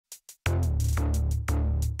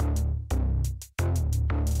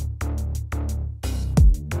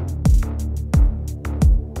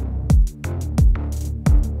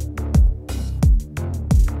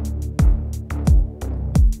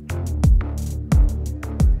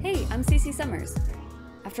I'm Cece Summers.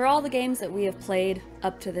 After all the games that we have played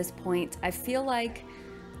up to this point, I feel like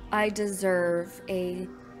I deserve a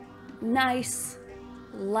nice,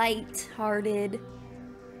 light-hearted,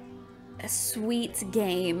 sweet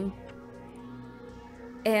game.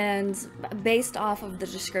 And based off of the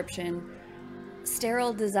description,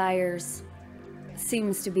 Sterile Desires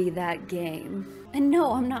seems to be that game. And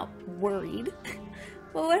no, I'm not worried.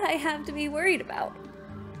 What would I have to be worried about?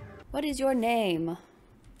 What is your name?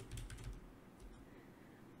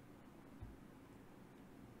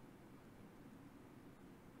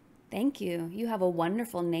 Thank you. You have a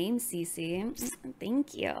wonderful name, Cece.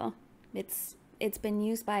 Thank you. It's been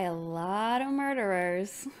used by a lot of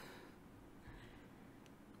murderers.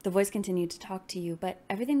 The voice continued to talk to you, but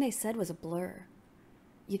everything they said was a blur.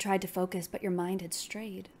 You tried to focus, but your mind had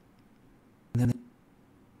strayed.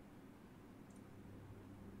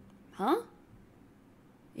 Huh?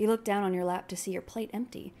 You look down on your lap to see your plate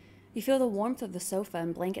empty. You feel the warmth of the sofa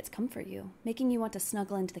and blankets comfort you, making you want to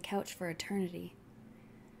snuggle into the couch for eternity.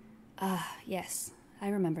 Ah, yes, I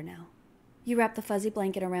remember now. You wrap the fuzzy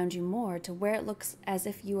blanket around you more to where it looks as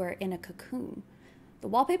if you are in a cocoon. The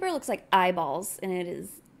wallpaper looks like eyeballs, and it is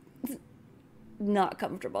not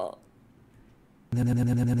comfortable.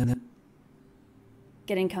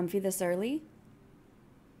 Getting comfy this early?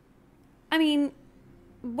 I mean,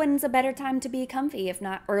 when's a better time to be comfy if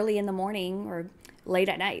not early in the morning or late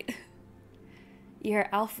at night? You hear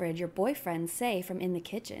Alfred, your boyfriend, say from in the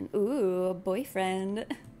kitchen, "Ooh, a boyfriend."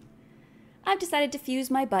 I've decided to fuse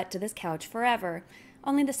my butt to this couch forever.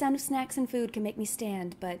 Only the sound of snacks and food can make me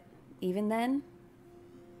stand, but even then,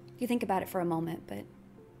 you think about it for a moment, but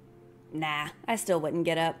nah, I still wouldn't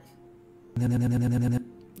get up.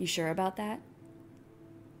 You sure about that?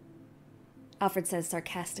 Alfred says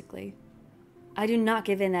sarcastically. I do not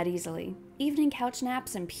give in that easily. Evening couch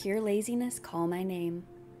naps and pure laziness call my name.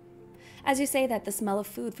 As you say that, the smell of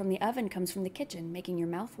food from the oven comes from the kitchen, making your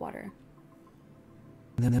mouth water.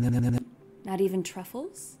 Not even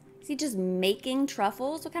truffles? Is he just making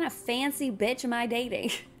truffles? What kind of fancy bitch am I dating?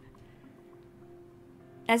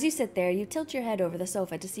 As you sit there, you tilt your head over the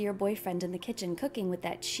sofa to see your boyfriend in the kitchen cooking with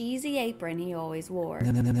that cheesy apron he always wore.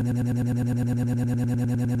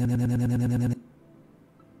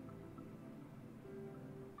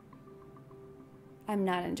 I'm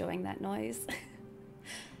not enjoying that noise.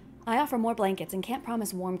 I offer more blankets and can't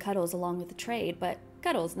promise warm cuddles along with the trade, but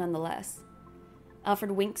cuddles nonetheless.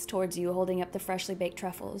 Alfred winks towards you, holding up the freshly baked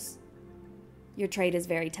truffles. Your trade is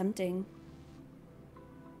very tempting.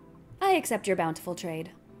 I accept your bountiful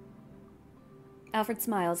trade. Alfred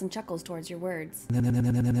smiles and chuckles towards your words.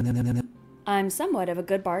 I'm somewhat of a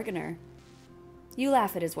good bargainer. You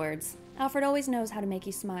laugh at his words. Alfred always knows how to make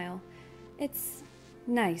you smile. It's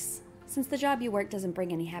nice, since the job you work doesn't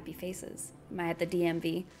bring any happy faces. Am I at the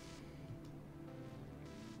DMV?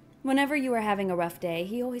 Whenever you are having a rough day,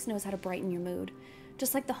 he always knows how to brighten your mood.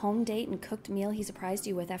 Just like the home date and cooked meal he surprised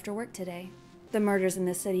you with after work today. The murders in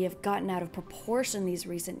this city have gotten out of proportion these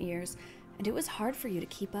recent years, and it was hard for you to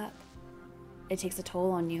keep up. It takes a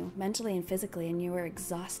toll on you, mentally and physically, and you are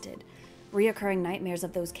exhausted. Reoccurring nightmares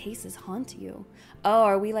of those cases haunt you. Oh,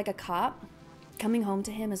 are we like a cop? Coming home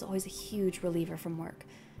to him is always a huge reliever from work.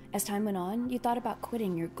 As time went on, you thought about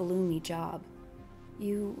quitting your gloomy job.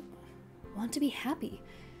 You want to be happy.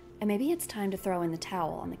 And maybe it's time to throw in the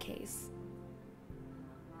towel on the case.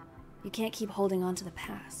 You can't keep holding on to the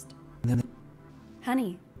past.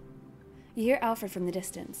 Honey, you hear Alfred from the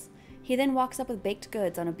distance. He then walks up with baked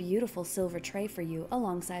goods on a beautiful silver tray for you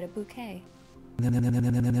alongside a bouquet.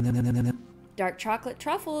 Dark chocolate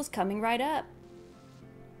truffles coming right up.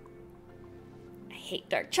 I hate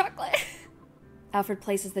dark chocolate. Alfred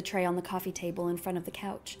places the tray on the coffee table in front of the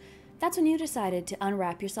couch. That's when you decided to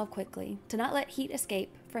unwrap yourself quickly, to not let heat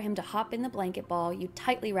escape, for him to hop in the blanket ball you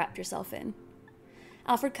tightly wrapped yourself in.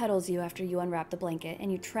 Alfred cuddles you after you unwrap the blanket,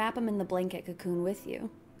 and you trap him in the blanket cocoon with you.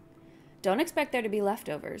 Don't expect there to be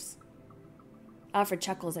leftovers. Alfred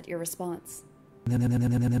chuckles at your response.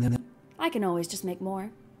 I can always just make more.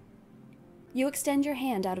 You extend your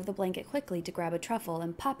hand out of the blanket quickly to grab a truffle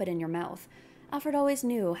and pop it in your mouth. Alfred always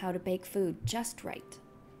knew how to bake food just right.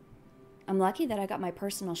 I'm lucky that I got my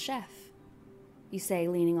personal chef, you say,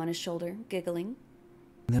 leaning on his shoulder, giggling.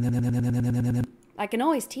 I can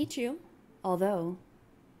always teach you, although...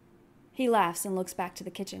 He laughs and looks back to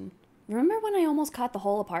the kitchen. Remember when I almost caught the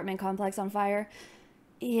whole apartment complex on fire?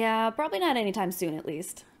 Yeah, probably not anytime soon at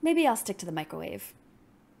least. Maybe I'll stick to the microwave.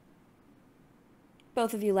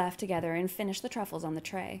 Both of you laugh together and finish the truffles on the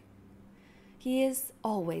tray. He is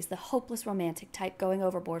always the hopeless romantic type going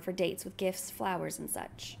overboard for dates with gifts, flowers, and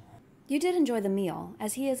such. You did enjoy the meal,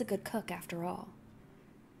 as he is a good cook after all.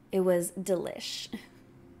 It was delish.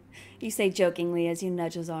 You say jokingly as you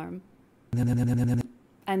nudge his arm.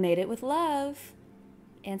 I made it with love.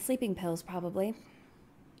 And sleeping pills, probably.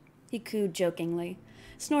 He cooed jokingly.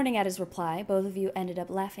 Snorting at his reply, both of you ended up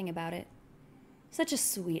laughing about it. Such a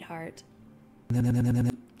sweetheart.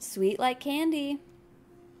 Sweet like candy.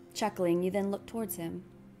 Chuckling, you then look towards him.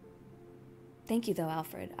 Thank you, though,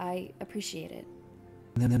 Alfred. I appreciate it.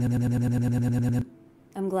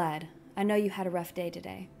 I'm glad. I know you had a rough day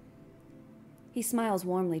today. He smiles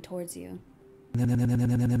warmly towards you.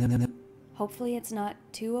 Hopefully it's not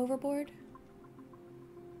too overboard?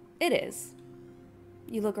 It is.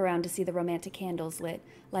 You look around to see the romantic candles lit,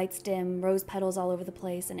 lights dim, rose petals all over the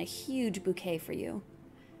place, and a huge bouquet for you.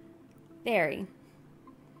 Very.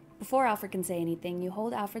 Before Alfred can say anything, you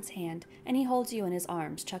hold Alfred's hand, and he holds you in his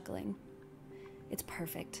arms, chuckling. It's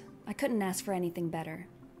perfect. I couldn't ask for anything better.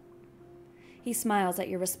 He smiles at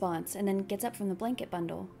your response, and then gets up from the blanket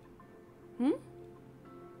bundle.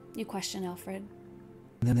 You question Alfred.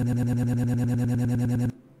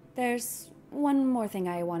 There's one more thing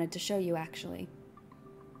I wanted to show you, actually.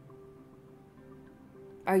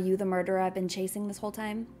 Are you the murderer I've been chasing this whole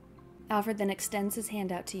time? Alfred then extends his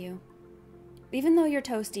hand out to you. Even though you're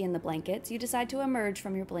toasty in the blankets, you decide to emerge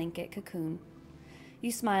from your blanket cocoon.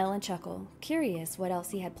 You smile and chuckle, curious what else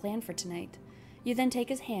he had planned for tonight. You then take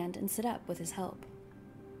his hand and sit up with his help.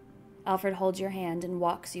 Alfred holds your hand and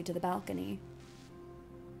walks you to the balcony.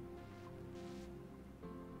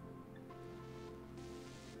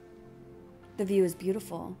 The view is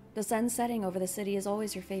beautiful. The sun setting over the city is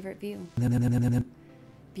always your favorite view.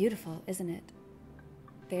 Beautiful, isn't it?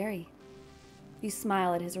 Very. You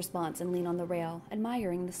smile at his response and lean on the rail,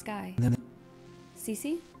 admiring the sky.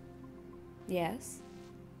 Cece? Yes?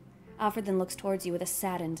 Alfred then looks towards you with a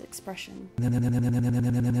saddened expression.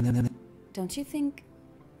 Don't you think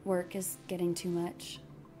work is getting too much?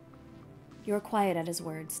 You're quiet at his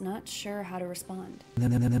words, not sure how to respond.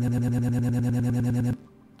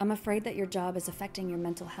 I'm afraid that your job is affecting your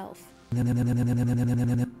mental health.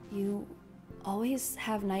 You always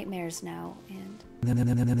have nightmares now, and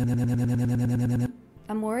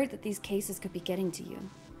I'm worried that these cases could be getting to you.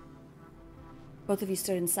 Both of you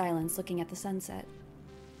stood in silence, looking at the sunset.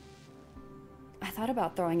 I thought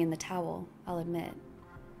about throwing in the towel, I'll admit.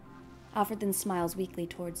 Alfred then smiles weakly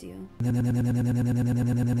towards you.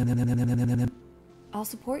 I'll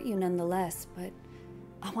support you nonetheless, but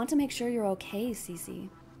I want to make sure you're okay, Cece.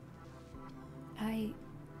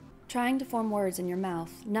 Trying to form words in your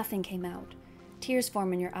mouth, nothing came out. Tears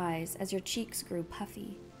form in your eyes as your cheeks grew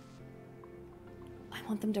puffy. I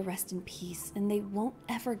want them to rest in peace, and they won't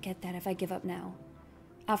ever get that if I give up now.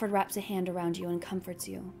 Alfred wraps a hand around you and comforts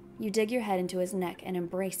you. You dig your head into his neck and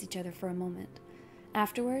embrace each other for a moment.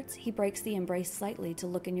 Afterwards, he breaks the embrace slightly to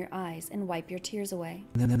look in your eyes and wipe your tears away.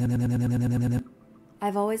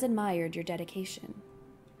 I've always admired your dedication.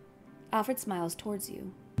 Alfred smiles towards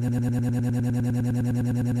you.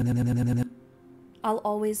 I'll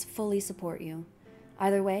always fully support you.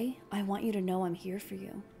 Either way, I want you to know I'm here for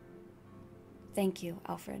you. Thank you,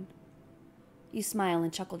 Alfred. You smile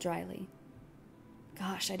and chuckle dryly.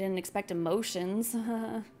 Gosh, I didn't expect emotions.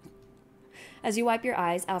 As you wipe your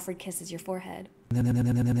eyes, Alfred kisses your forehead.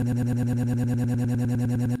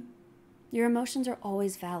 Your emotions are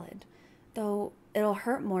always valid, though it'll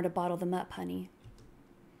hurt more to bottle them up, honey.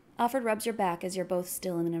 Alfred rubs your back as you're both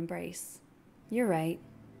still in an embrace. You're right.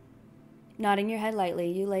 Nodding your head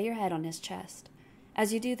lightly, you lay your head on his chest.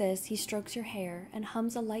 As you do this, he strokes your hair and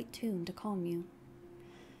hums a light tune to calm you.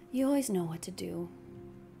 You always know what to do.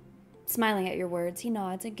 Smiling at your words, he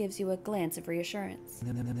nods and gives you a glance of reassurance.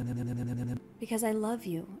 Because I love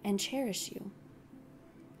you and cherish you.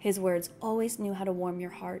 His words always knew how to warm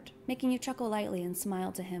your heart, making you chuckle lightly and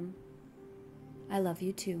smile to him. I love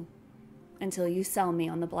you too. Until you sell me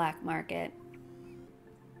on the black market.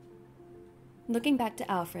 Looking back to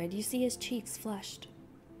Alfred, you see his cheeks flushed.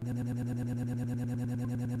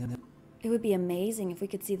 It would be amazing if we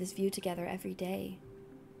could see this view together every day.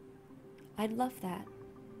 I'd love that.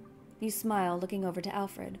 You smile, looking over to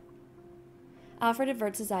Alfred. Alfred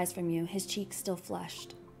averts his eyes from you, his cheeks still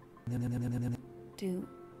flushed. Do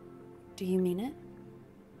you mean it?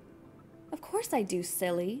 Of course I do,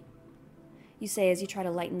 silly. You say as you try to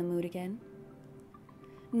lighten the mood again.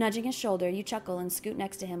 Nudging his shoulder, you chuckle and scoot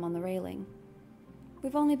next to him on the railing.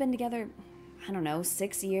 We've only been together,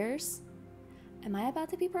 6 years? Am I about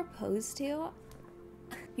to be proposed to?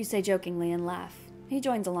 You say jokingly and laugh. He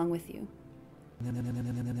joins along with you.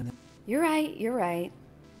 You're right.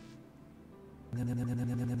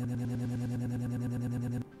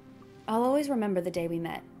 I'll always remember the day we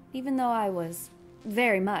met, even though I was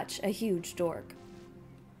very much a huge dork.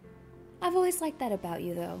 I've always liked that about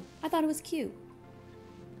you, though. I thought it was cute.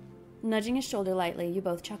 Nudging his shoulder lightly, you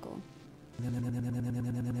both chuckle.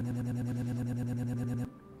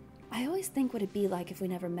 I always think what it'd be like if we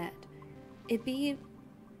never met. It'd be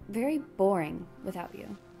very boring without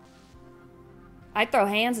you. I'd throw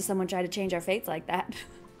hands if someone tried to change our fates like that.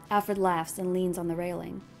 Alfred laughs and leans on the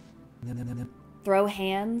railing. Throw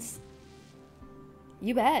hands?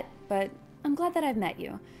 You bet, but I'm glad that I've met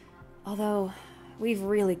you. Although, we've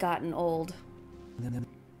really gotten old.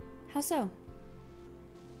 How so?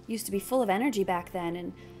 Used to be full of energy back then,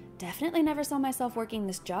 and definitely never saw myself working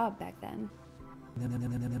this job back then.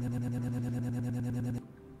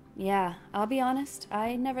 Yeah, I'll be honest,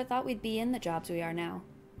 I never thought we'd be in the jobs we are now.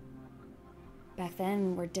 Back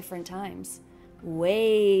then were different times.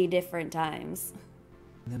 Way different times.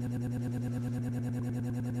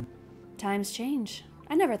 Times change.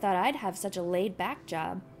 I never thought I'd have such a laid-back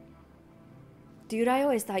job. Dude, I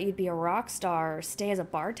always thought you'd be a rock star or stay as a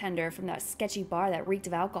bartender from that sketchy bar that reeked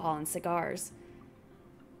of alcohol and cigars.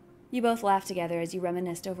 You both laugh together as you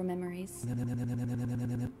reminisced over memories.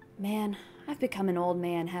 Man, I've become an old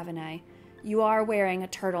man, haven't I? You are wearing a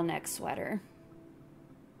turtleneck sweater.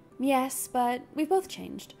 Yes, but we've both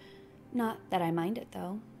changed. Not that I mind it,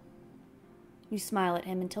 though. You smile at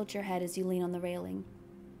him and tilt your head as you lean on the railing.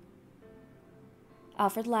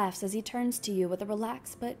 Alfred laughs as he turns to you with a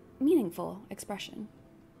relaxed but meaningful expression.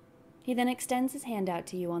 He then extends his hand out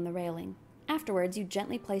to you on the railing. Afterwards, you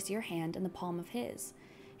gently place your hand in the palm of his.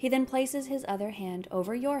 He then places his other hand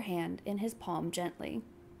over your hand in his palm gently.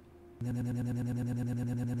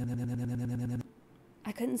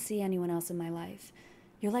 I couldn't see anyone else in my life.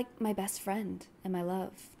 You're like my best friend and my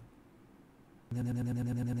love.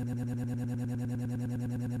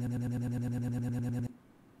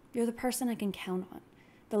 You're the person I can count on,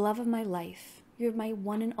 the love of my life. You're my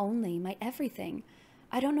one and only, my everything.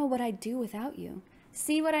 I don't know what I'd do without you.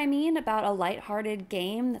 See what I mean about a lighthearted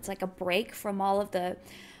game that's like a break from all of the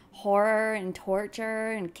horror and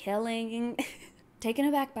torture and killing? Taken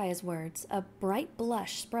aback by his words, a bright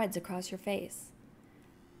blush spreads across your face.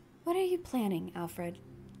 What are you planning, Alfred?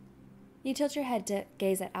 You tilt your head to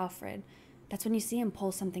gaze at Alfred. That's when you see him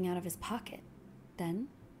pull something out of his pocket. Then,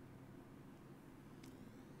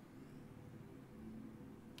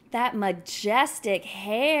 that majestic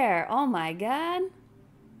hair! Oh my God!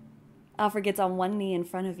 Alfred gets on one knee in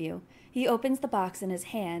front of you. He opens the box in his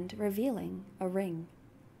hand, revealing a ring.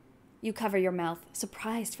 You cover your mouth,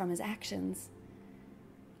 surprised from his actions.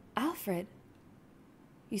 Alfred!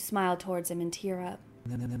 You smile towards him and tear up.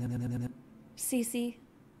 Cece,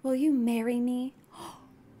 will you marry me?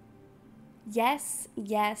 Yes,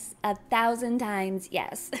 yes, 1,000 times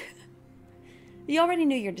yes. You already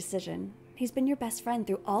knew your decision. He's been your best friend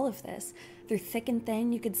through all of this. Through thick and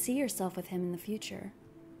thin, you could see yourself with him in the future.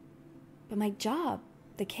 But my job,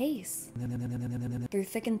 the case. Through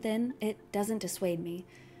thick and thin, it doesn't dissuade me.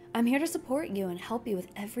 I'm here to support you and help you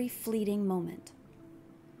with every fleeting moment.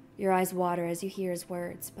 Your eyes water as you hear his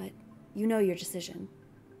words, but you know your decision.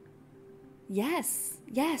 Yes,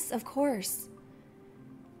 yes, of course.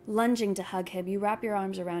 Lunging to hug him, you wrap your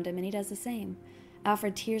arms around him and he does the same.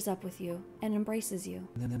 Alfred tears up with you and embraces you.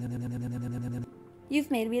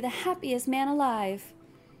 You've made me the happiest man alive.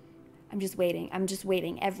 I'm just waiting.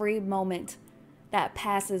 Every moment that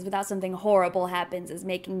passes without something horrible happens is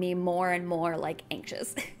making me more and more,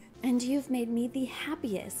 anxious. And you've made me the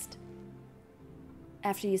happiest.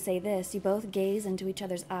 After you say this, you both gaze into each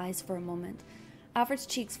other's eyes for a moment. Alfred's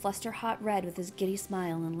cheeks fluster hot red with his giddy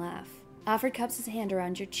smile and laugh. Alfred cups his hand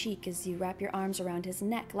around your cheek as you wrap your arms around his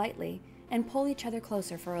neck lightly and pull each other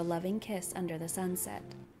closer for a loving kiss under the sunset.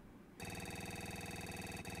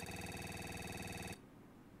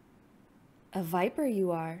 A viper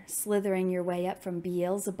you are, slithering your way up from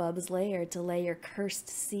Beelzebub's lair to lay your cursed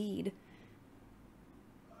seed.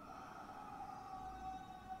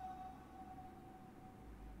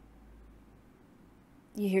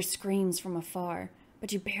 You hear screams from afar,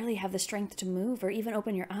 but you barely have the strength to move or even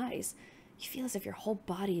open your eyes. You feel as if your whole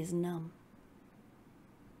body is numb.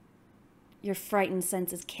 Your frightened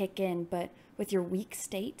senses kick in, but with your weak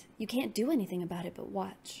state, you can't do anything about it but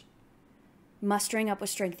watch. Mustering up what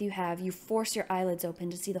strength you have, you force your eyelids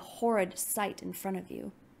open to see the horrid sight in front of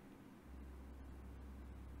you.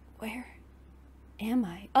 Where am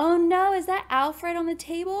I? Oh no, is that Alfred on the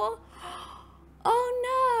table? Oh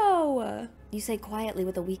no! You say quietly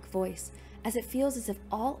with a weak voice, as it feels as if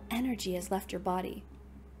all energy has left your body.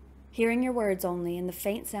 Hearing your words only and the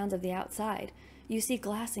faint sounds of the outside, you see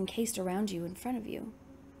glass encased around you in front of you.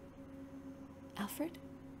 Alfred?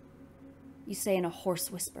 You say in a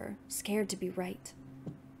hoarse whisper, scared to be right.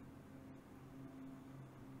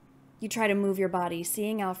 You try to move your body,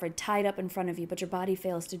 seeing Alfred tied up in front of you, but your body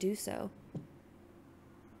fails to do so.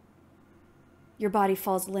 Your body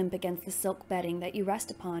falls limp against the silk bedding that you rest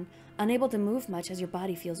upon, unable to move much as your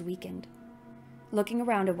body feels weakened. Looking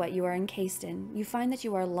around at what you are encased in, you find that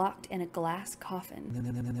you are locked in a glass coffin.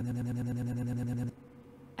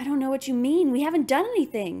 I don't know what you mean. We haven't done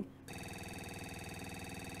anything.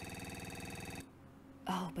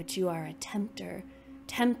 Oh, but you are a tempter,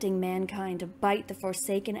 tempting mankind to bite the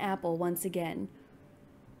forsaken apple once again.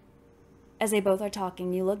 As they both are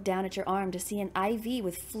talking, you look down at your arm to see an IV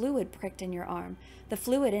with fluid pricked in your arm, the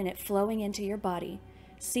fluid in it flowing into your body.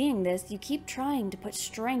 Seeing this, you keep trying to put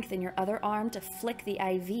strength in your other arm to flick the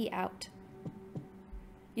IV out.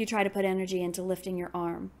 You try to put energy into lifting your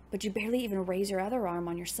arm, but you barely even raise your other arm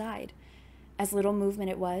on your side. As little movement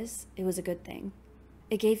it was a good thing.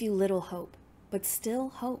 It gave you little hope, but still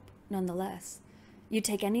hope nonetheless. You'd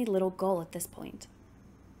take any little goal at this point.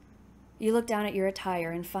 You look down at your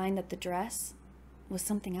attire and find that the dress was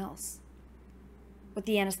something else. With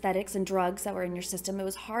the anesthetics and drugs that were in your system, it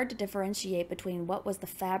was hard to differentiate between what was the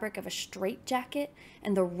fabric of a straitjacket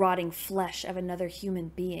and the rotting flesh of another human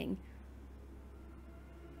being.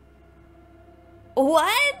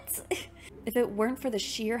 What? If it weren't for the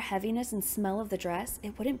sheer heaviness and smell of the dress,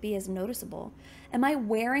 it wouldn't be as noticeable. Am I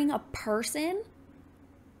wearing a person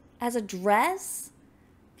as a dress?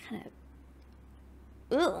 Kind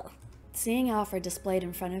of... Ugh. Seeing Alfred displayed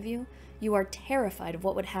in front of you, you are terrified of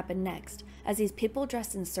what would happen next, as these people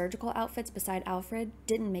dressed in surgical outfits beside Alfred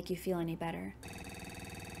didn't make you feel any better.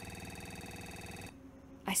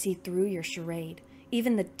 I see through your charade.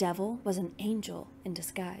 Even the devil was an angel in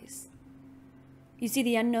disguise. You see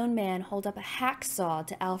the unknown man hold up a hacksaw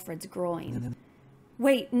to Alfred's groin.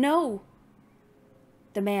 Wait, no!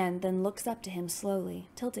 The man then looks up to him slowly,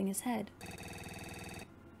 tilting his head.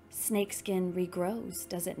 Snakeskin regrows,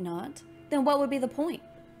 does it not? Then what would be the point?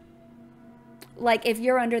 Like, if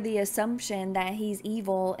you're under the assumption that he's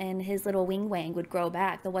evil and his little wing-wang would grow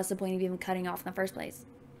back, then what's the point of even cutting off in the first place?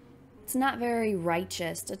 It's not very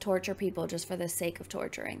righteous to torture people just for the sake of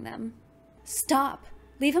torturing them. Stop!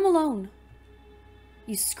 Leave him alone!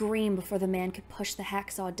 You scream before the man could push the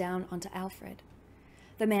hacksaw down onto Alfred.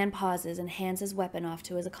 The man pauses and hands his weapon off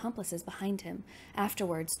to his accomplices behind him,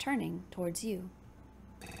 afterwards turning towards you.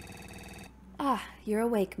 Ah, you're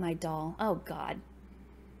awake, my doll. Oh, God.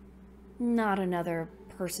 Not another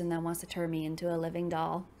person that wants to turn me into a living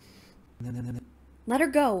doll. Let her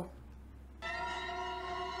go.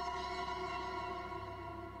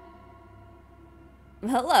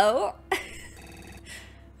 Hello.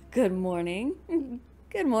 Good morning.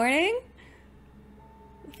 Good morning.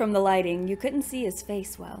 From the lighting, you couldn't see his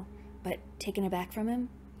face well, but taken aback from him,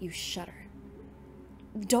 you shudder.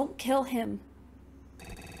 Don't kill him.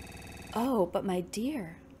 Oh, but my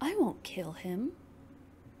dear, I won't kill him.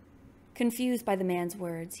 Confused by the man's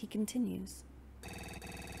words, he continues.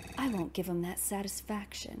 I won't give him that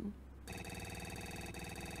satisfaction.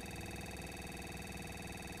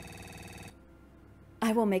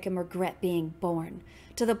 I will make him regret being born,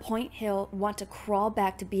 to the point he'll want to crawl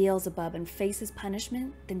back to Beelzebub and face his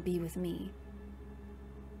punishment than be with me.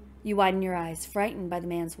 You widen your eyes, frightened by the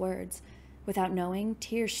man's words. Without knowing,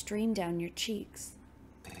 tears stream down your cheeks.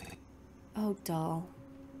 Oh, doll.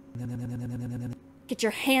 Get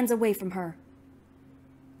your hands away from her.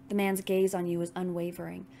 The man's gaze on you is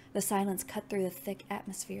unwavering. The silence cut through the thick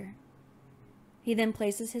atmosphere. He then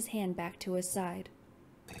places his hand back to his side.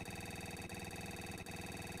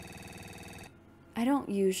 I don't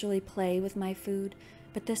usually play with my food,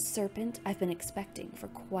 but this serpent I've been expecting for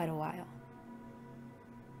quite a while.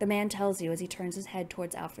 The man tells you as he turns his head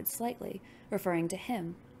towards Alfred slightly, referring to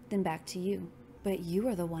him, then back to you. But you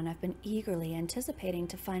are the one I've been eagerly anticipating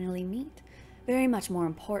to finally meet. Very much more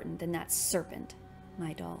important than that serpent,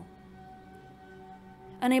 my doll.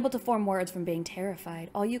 Unable to form words from being terrified,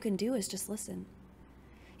 all you can do is just listen.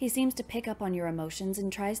 He seems to pick up on your emotions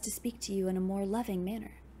and tries to speak to you in a more loving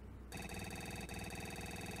manner.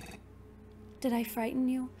 Did I frighten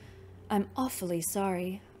you? I'm awfully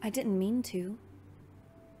sorry. I didn't mean to.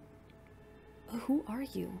 Who are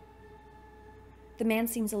you? The man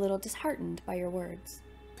seems a little disheartened by your words.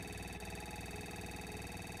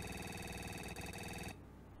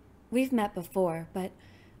 We've met before, but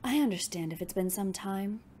I understand if it's been some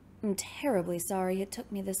time. I'm terribly sorry it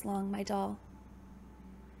took me this long, my doll.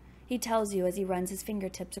 He tells you as he runs his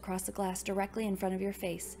fingertips across the glass directly in front of your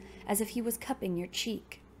face, as if he was cupping your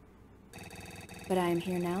cheek. But I am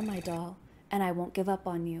here now, my doll, and I won't give up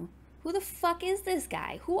on you. Who the fuck is this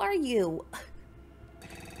guy? Who are you?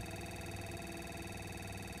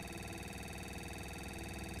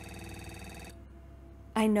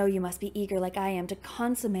 I know you must be eager like I am to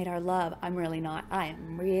consummate our love. I'm really not. I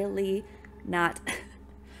am really not.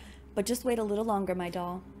 But just wait a little longer, my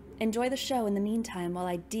doll. Enjoy the show in the meantime while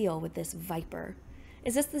I deal with this viper.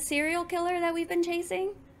 Is this the serial killer that we've been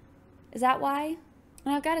chasing? Is that why?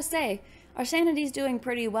 And I've got to say, our sanity's doing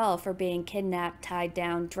pretty well for being kidnapped, tied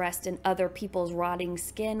down, dressed in other people's rotting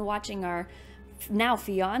skin, watching our now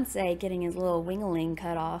fiancé getting his little wingaling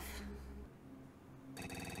cut off.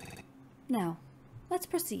 Now, let's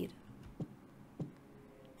proceed.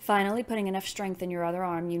 Finally, putting enough strength in your other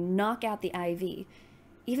arm, you knock out the IV.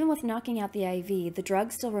 Even with knocking out the IV, the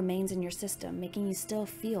drug still remains in your system, making you still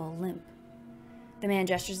feel limp. The man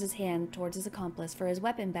gestures his hand towards his accomplice for his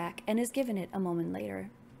weapon back and is given it a moment later.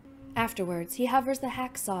 Afterwards, he hovers the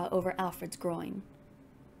hacksaw over Alfred's groin.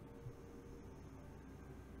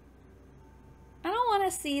 I don't want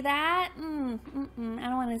to see that. I don't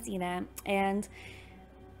want to see that. And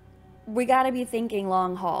we got to be thinking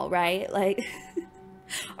long haul, right? Like,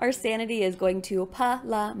 our sanity is going to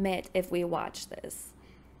plummet if we watch this.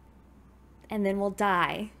 And then we'll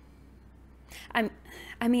die. I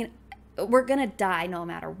mean, we're gonna die no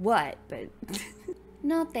matter what, but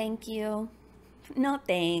no thank you. No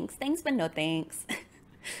thanks. Thanks, but no thanks.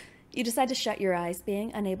 You decide to shut your eyes,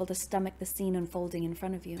 being unable to stomach the scene unfolding in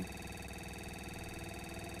front of you.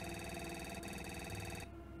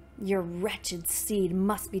 Your wretched seed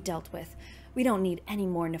must be dealt with. We don't need any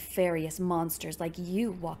more nefarious monsters like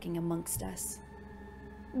you walking amongst us.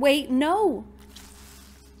 Wait, no!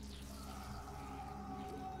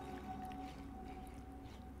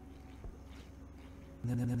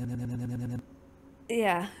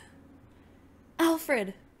 Yeah.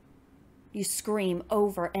 Alfred! You scream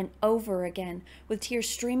over and over again, with tears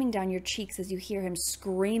streaming down your cheeks as you hear him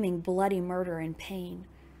screaming bloody murder in pain.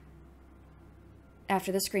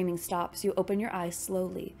 After the screaming stops, you open your eyes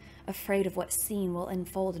slowly, afraid of what scene will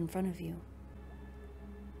unfold in front of you.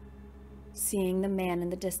 Seeing the man in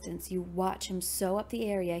the distance, you watch him sew up the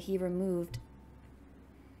area he removed.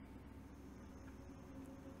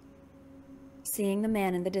 Seeing the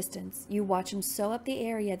man in the distance, you watch him sew up the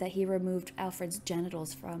area that he removed Alfred's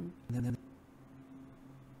genitals from.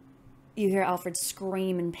 You hear Alfred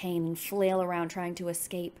scream in pain and flail around trying to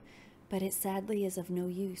escape, but it sadly is of no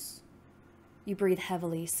use. You breathe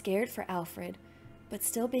heavily, scared for Alfred, but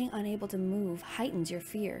still being unable to move heightens your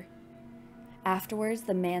fear. Afterwards,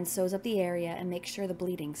 the man sews up the area and makes sure the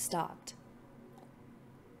bleeding stopped.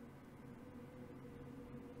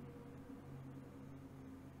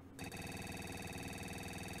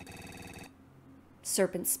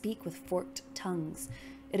 Serpents speak with forked tongues.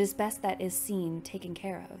 It is best that is seen taken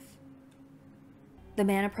care of. The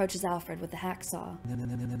man approaches Alfred with the hacksaw.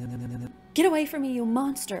 Get away from me, you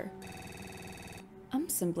monster! I'm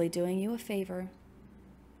simply doing you a favor,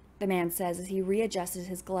 the man says as he readjusts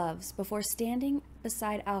his gloves before standing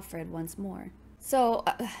beside Alfred once more. So,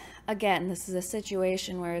 again, this is a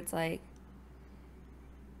situation where it's like,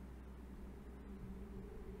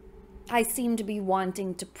 I seem to be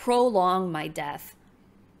wanting to prolong my death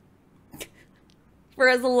for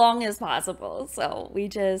as long as possible. So we're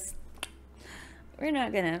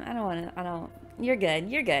not gonna, you're good.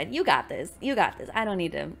 You got this. I don't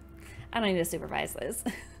need to supervise this.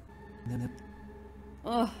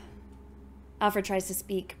 Oh. Alfred tries to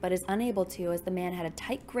speak, but is unable to as the man had a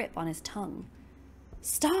tight grip on his tongue.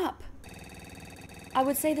 Stop! I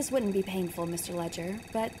would say this wouldn't be painful, Mr. Ledger,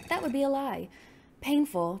 but that would be a lie.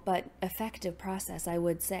 Painful, but effective process, I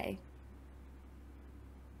would say.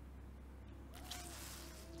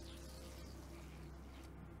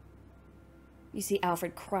 You see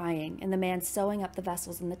Alfred crying, and the man sewing up the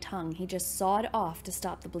vessels in the tongue he just sawed off to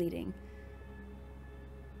stop the bleeding.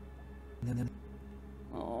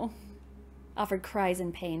 Oh. Alfred cries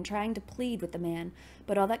in pain, trying to plead with the man,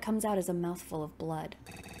 but all that comes out is a mouthful of blood.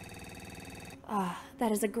 Ah,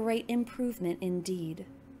 that is a great improvement indeed.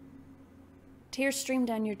 Tears stream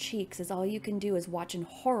down your cheeks as all you can do is watch in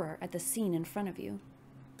horror at the scene in front of you.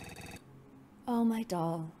 Oh, my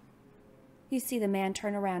doll. You see the man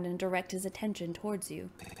turn around and direct his attention towards you.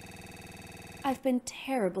 I've been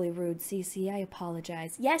terribly rude, Cece. I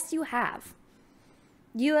apologize. Yes, you have.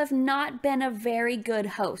 You have not been a very good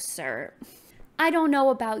host, sir. I don't know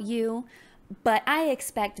about you, but I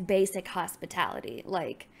expect basic hospitality,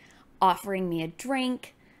 like offering me a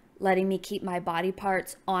drink, letting me keep my body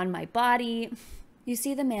parts on my body. You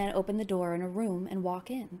see the man open the door in a room and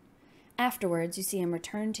walk in. Afterwards, you see him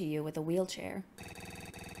return to you with a wheelchair.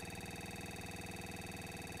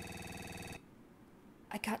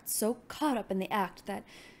 I got so caught up in the act that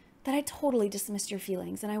I totally dismissed your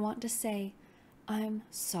feelings, and I want to say, I'm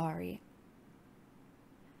sorry.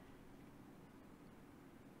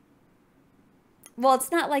 Well,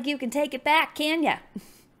 it's not like you can take it back, can ya?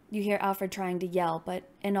 You hear Alfred trying to yell, but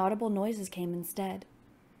inaudible noises came instead.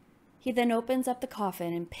 He then opens up the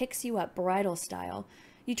coffin and picks you up bridal style.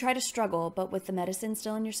 You try to struggle, but with the medicine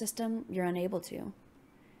still in your system, you're unable to.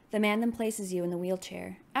 The man then places you in the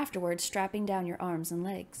wheelchair, afterwards strapping down your arms and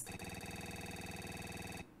legs.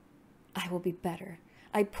 I will be better.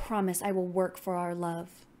 I promise I will work for our love.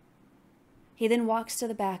 He then walks to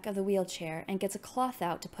the back of the wheelchair and gets a cloth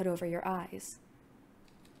out to put over your eyes.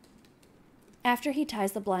 After he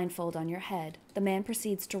ties the blindfold on your head, the man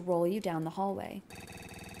proceeds to roll you down the hallway.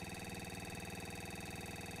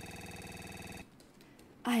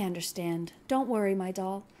 I understand. Don't worry, my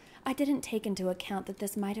doll. I didn't take into account that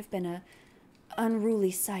this might have been a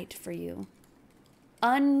unruly sight for you.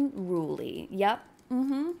 Unruly. Yep.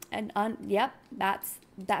 Yep.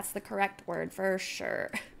 That's the correct word for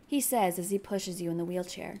sure. He says as he pushes you in the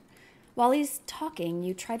wheelchair. While he's talking,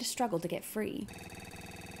 you try to struggle to get free.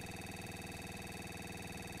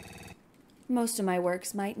 Most of my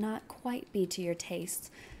works might not quite be to your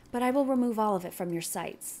tastes, but I will remove all of it from your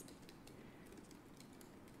sights.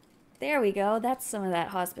 There we go. That's some of that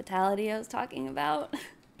hospitality I was talking about.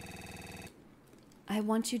 I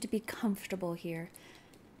want you to be comfortable here.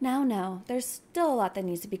 Now, there's still a lot that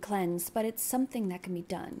needs to be cleansed, but it's something that can be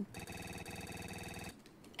done.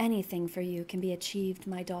 Anything for you can be achieved,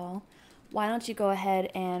 my doll. Why don't you go ahead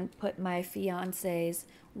and put my fiancé's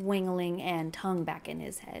wingling and tongue back in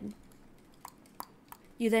his head?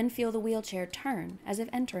 You then feel the wheelchair turn, as if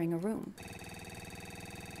entering a room.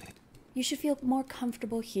 You should feel more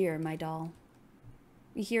comfortable here, my doll.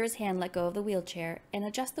 You hear his hand let go of the wheelchair and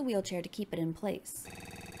adjust the wheelchair to keep it in place.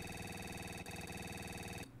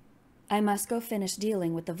 I must go finish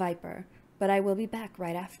dealing with the viper, but I will be back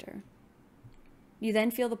right after. You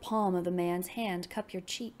then feel the palm of the man's hand cup your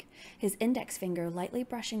cheek, his index finger lightly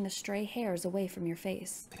brushing the stray hairs away from your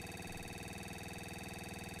face.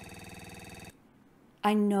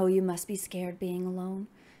 I know you must be scared being alone,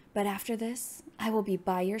 but after this, I will be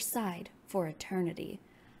by your side for eternity.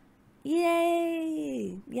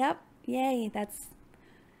 Yay! Yep, yay, that's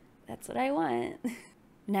what I want.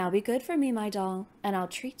 Now be good for me, my doll, and I'll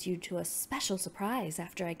treat you to a special surprise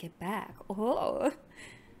after I get back. Oh.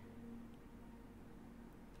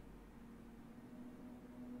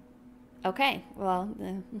 Okay, well,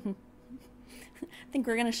 I think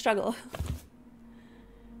we're gonna struggle.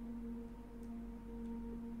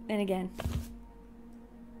 And again.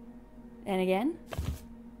 And again.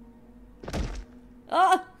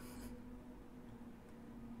 Oh!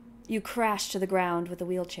 You crash to the ground with the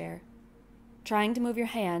wheelchair. Trying to move your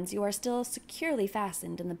hands, you are still securely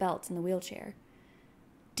fastened in the belt in the wheelchair.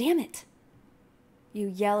 Damn it! You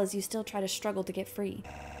yell as you still try to struggle to get free.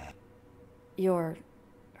 You're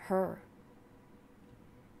her.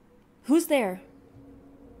 Who's there?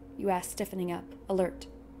 You ask, stiffening up, alert.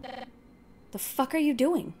 The fuck are you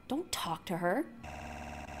doing? Don't talk to her.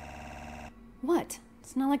 What?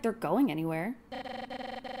 It's not like they're going anywhere.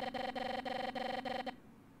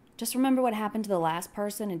 Just remember what happened to the last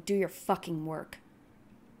person and do your fucking work.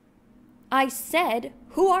 I said,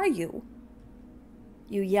 who are you?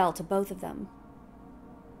 You yell to both of them.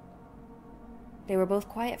 They were both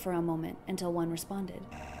quiet for a moment until one responded.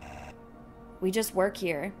 We just work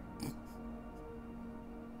here.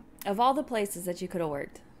 Of all the places that you could have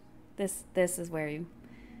worked, this is where you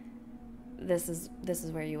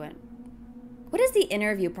went. What is the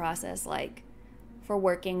interview process like for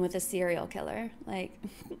working with a serial killer? Like,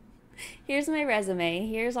 here's my resume.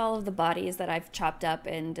 Here's all of the bodies that I've chopped up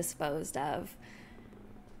and disposed of.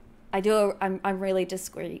 I'm really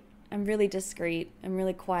discreet. I'm really discreet. I'm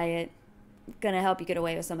really quiet. I'm gonna help you get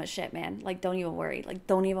away with so much shit, man. Like, don't even worry. Like,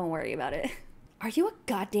 don't even worry about it. Are you a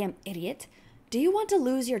goddamn idiot? Do you want to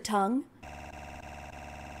lose your tongue?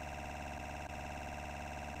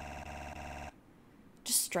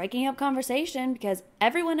 Just striking up conversation because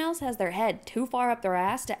everyone else has their head too far up their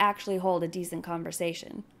ass to actually hold a decent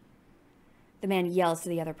conversation. The man yells to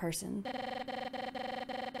the other person.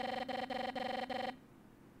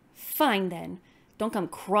 Fine then. Don't come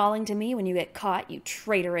crawling to me when you get caught, you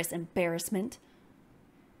traitorous embarrassment.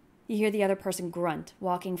 You hear the other person grunt,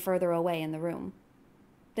 walking further away in the room.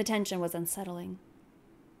 The tension was unsettling.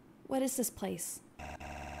 What is this place?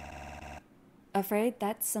 Afraid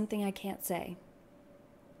that's something I can't say.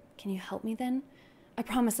 Can you help me then? I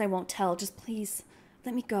promise I won't tell. Just please,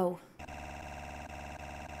 let me go.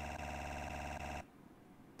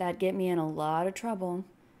 That'd get me in a lot of trouble.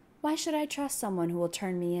 Why should I trust someone who will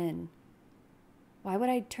turn me in? Why would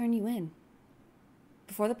I turn you in?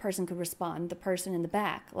 Before the person could respond, the person in the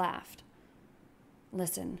back laughed.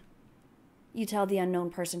 Listen, you tell the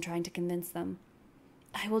unknown person trying to convince them.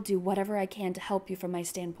 I will do whatever I can to help you from my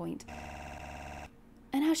standpoint.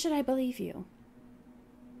 And how should I believe you?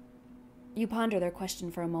 You ponder their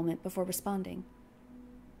question for a moment before responding.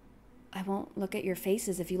 I won't look at your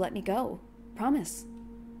faces if you let me go. Promise.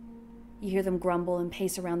 You hear them grumble and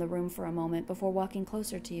pace around the room for a moment before walking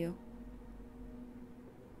closer to you.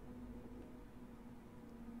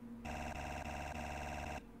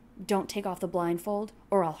 Don't take off the blindfold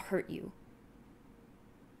or I'll hurt you.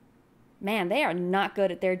 Man, they are not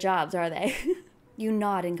good at their jobs, are they? You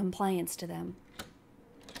nod in compliance to them.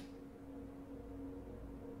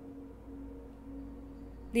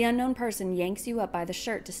 The unknown person yanks you up by the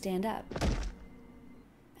shirt to stand up.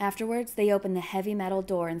 Afterwards, they open the heavy metal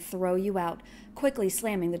door and throw you out, quickly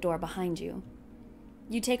slamming the door behind you.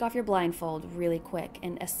 You take off your blindfold really quick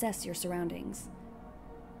and assess your surroundings.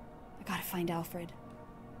 I gotta find Alfred.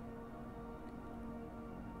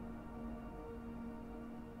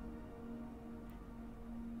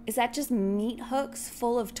 Is that just meat hooks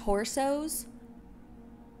full of torsos?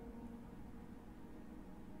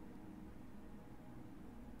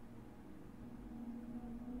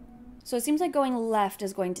 So it seems like going left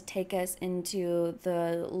is going to take us into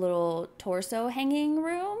the little torso hanging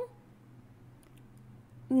room.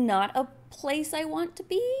 Not a place I want to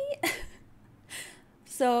be.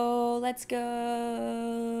 So let's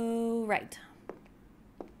go right.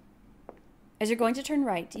 As you're going to turn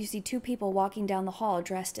right, you see two people walking down the hall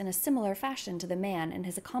dressed in a similar fashion to the man and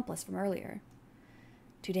his accomplice from earlier.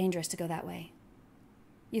 Too dangerous to go that way.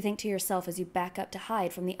 You think to yourself as you back up to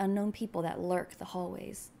hide from the unknown people that lurk the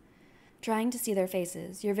hallways. Trying to see their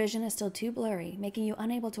faces, your vision is still too blurry, making you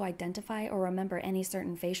unable to identify or remember any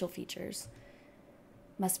certain facial features.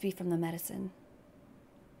 Must be from the medicine.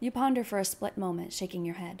 You ponder for a split moment, shaking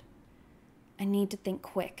your head. I need to think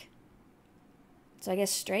quick. So I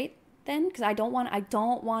guess straight then? Because I don't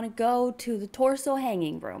want to go to the torso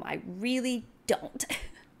hanging room. I really don't.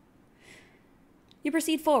 You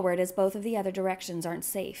proceed forward as both of the other directions aren't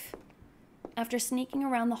safe. After sneaking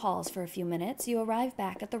around the halls for a few minutes, you arrive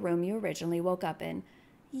back at the room you originally woke up in.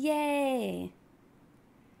 Yay!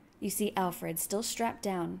 You see Alfred still strapped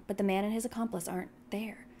down, but the man and his accomplice aren't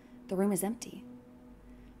there. The room is empty.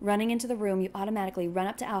 Running into the room, you automatically run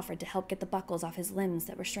up to Alfred to help get the buckles off his limbs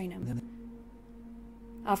that restrain him.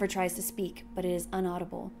 Alfred tries to speak, but it is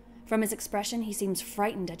inaudible. From his expression, he seems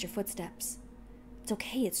frightened at your footsteps. It's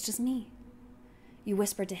okay, it's just me. You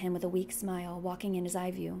whisper to him with a weak smile, walking in his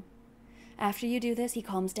eye view. After you do this, he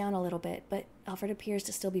calms down a little bit, but Alfred appears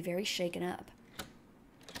to still be very shaken up.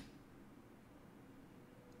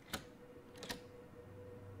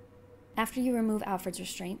 After you remove Alfred's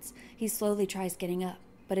restraints, he slowly tries getting up,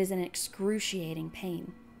 but is in excruciating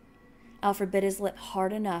pain. Alfred bit his lip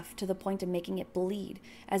hard enough to the point of making it bleed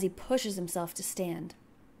as he pushes himself to stand.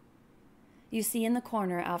 You see in the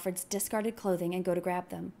corner Alfred's discarded clothing and go to grab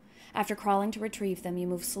them. After crawling to retrieve them, you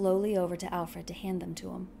move slowly over to Alfred to hand them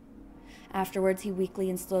to him. Afterwards, he weakly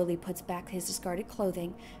and slowly puts back his discarded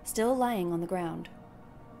clothing, still lying on the ground.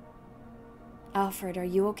 Alfred, are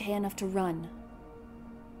you okay enough to run?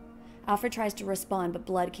 Alfred tries to respond, but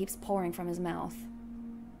blood keeps pouring from his mouth.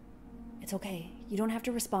 It's okay. You don't have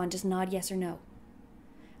to respond, just nod yes or no.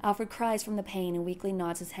 Alfred cries from the pain and weakly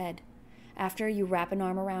nods his head. After, you wrap an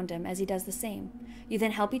arm around him as he does the same. You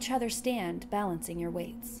then help each other stand, balancing your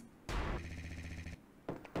weights.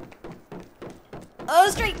 Oh,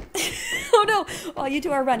 straight! Oh no! While you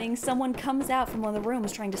two are running, someone comes out from one of the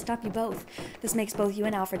rooms trying to stop you both. This makes both you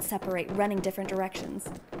and Alfred separate, running different directions.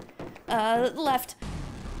 Left.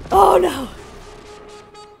 Oh no!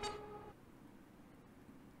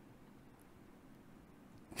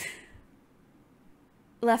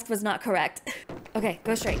 Left was not correct. Okay,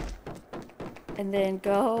 go straight. And then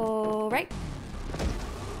go right.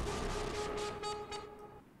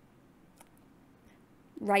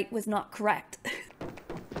 Right was not correct.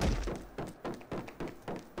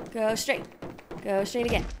 Go straight. Go straight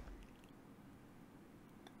again.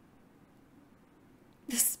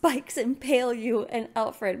 The spikes impale you and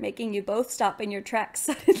Alfred, making you both stop in your tracks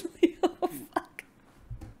suddenly. Oh, fuck.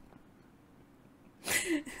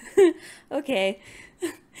 Okay.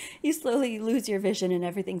 You slowly lose your vision and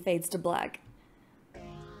everything fades to black.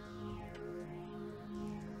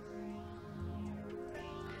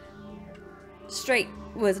 Straight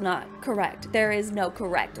was not correct. There is no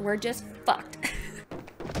correct. We're just fucked.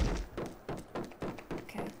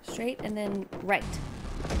 Okay, straight and then right.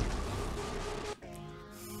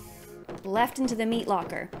 Left into the meat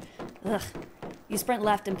locker. Ugh. You sprint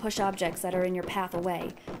left and push objects that are in your path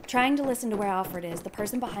away. Trying to listen to where Alfred is, the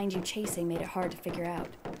person behind you chasing made it hard to figure out.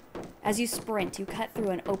 As you sprint, you cut through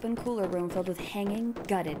an open cooler room filled with hanging,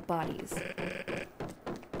 gutted bodies.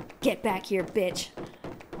 Get back here, bitch.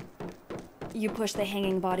 You push the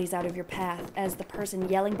hanging bodies out of your path as the person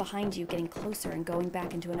yelling behind you getting closer and going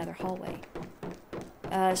back into another hallway.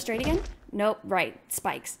 Straight again? Nope, right.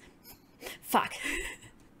 Spikes. Fuck.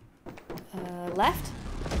 Left?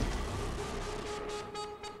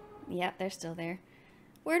 Yep, they're still there.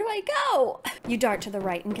 Where do I go? You dart to the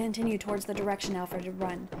right and continue towards the direction Alfred had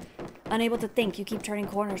run. Unable to think, you keep turning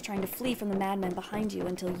corners trying to flee from the madmen behind you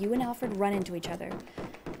until you and Alfred run into each other.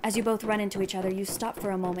 As you both run into each other, you stop for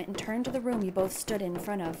a moment and turn to the room you both stood in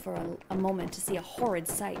front of for a moment to see a horrid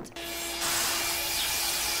sight.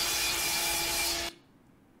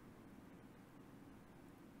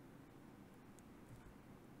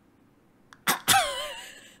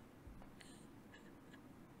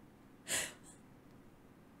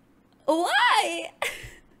 Why?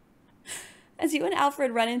 As you and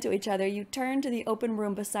Alfred run into each other, you turn to the open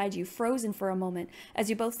room beside you, frozen for a moment, as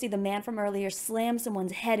you both see the man from earlier slam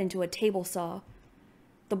someone's head into a table saw.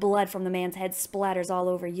 The blood from the man's head splatters all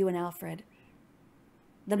over you and Alfred.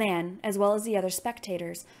 The man, as well as the other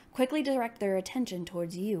spectators, quickly direct their attention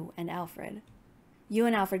towards you and Alfred. You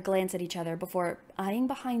and Alfred glance at each other before eyeing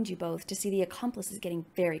behind you both to see the accomplice is getting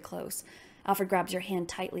very close. Alfred grabs your hand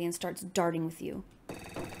tightly and starts darting with you.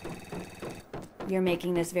 You're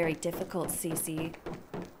making this very difficult, Cece.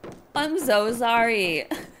 I'm so sorry.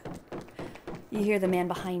 You hear the man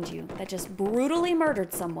behind you that just brutally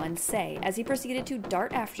murdered someone say as he proceeded to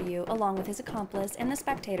dart after you along with his accomplice and the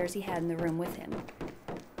spectators he had in the room with him.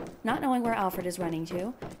 Not knowing where Alfred is running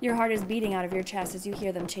to, your heart is beating out of your chest as you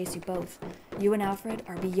hear them chase you both. You and Alfred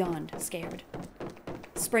are beyond scared.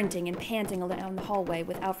 Sprinting and panting down the hallway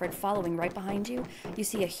with Alfred following right behind you, you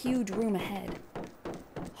see a huge room ahead.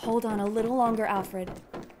 Hold on a little longer, Alfred.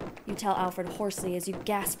 You tell Alfred hoarsely as you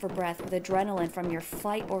gasp for breath with adrenaline from your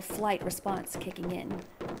fight or flight response kicking in.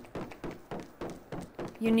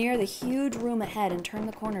 You near the huge room ahead and turn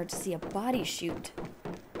the corner to see a body chute.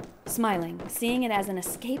 Smiling, seeing it as an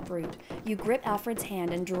escape route, you grip Alfred's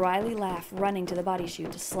hand and dryly laugh, running to the body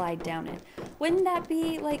chute to slide down it. Wouldn't that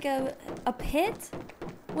be like a pit?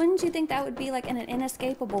 Wouldn't you think that would be like an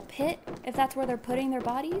inescapable pit if that's where they're putting their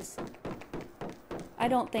bodies? I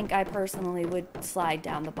don't think I personally would slide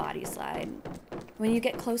down the body slide. When you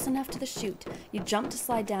get close enough to the chute, you jump to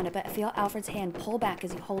slide down it, but feel Alfred's hand pull back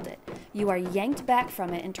as you hold it. You are yanked back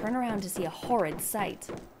from it and turn around to see a horrid sight.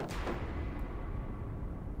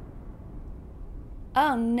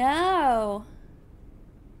 Oh no!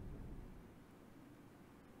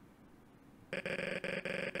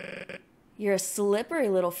 You're a slippery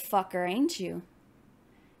little fucker, ain't you?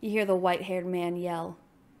 You hear the white-haired man yell.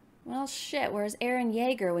 Well, shit, where's Aaron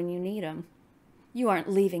Yeager when you need him? You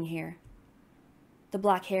aren't leaving here. The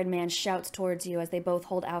black-haired man shouts towards you as they both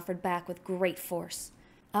hold Alfred back with great force.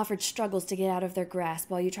 Alfred struggles to get out of their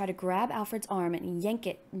grasp while you try to grab Alfred's arm and yank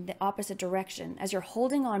it in the opposite direction as you're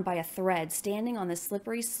holding on by a thread standing on the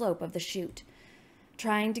slippery slope of the chute.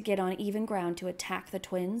 Trying to get on even ground to attack the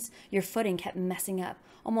twins, your footing kept messing up,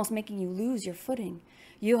 almost making you lose your footing.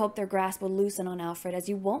 You hope their grasp will loosen on Alfred as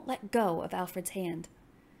you won't let go of Alfred's hand.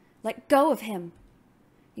 Let go of him!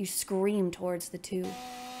 You scream towards the two.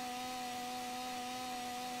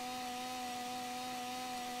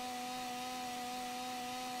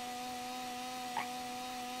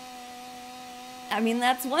 I mean,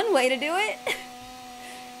 that's one way to do it.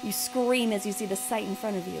 You scream as you see the sight in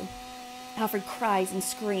front of you. Alfred cries and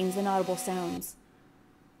screams inaudible sounds.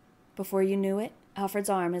 Before you knew it,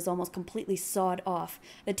 Alfred's arm is almost completely sawed off.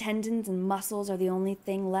 The tendons and muscles are the only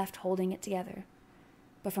thing left holding it together.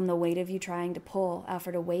 But from the weight of you trying to pull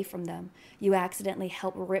Alfred away from them, you accidentally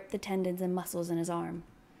help rip the tendons and muscles in his arm.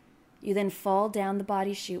 You then fall down the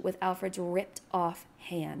body chute with Alfred's ripped off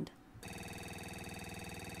hand.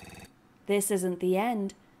 This isn't the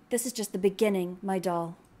end. This is just the beginning, my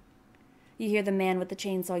doll. You hear the man with the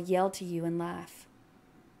chainsaw yell to you and laugh.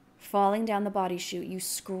 Falling down the body chute, you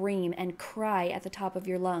scream and cry at the top of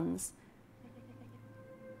your lungs.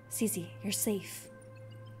 Cece, you're safe.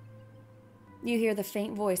 You hear the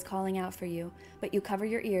faint voice calling out for you, but you cover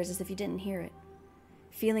your ears as if you didn't hear it.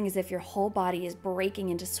 Feeling as if your whole body is breaking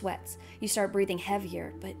into sweats, you start breathing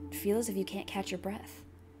heavier, but feel as if you can't catch your breath.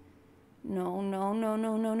 No, no, no,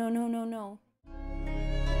 no, no, no, no, no, no.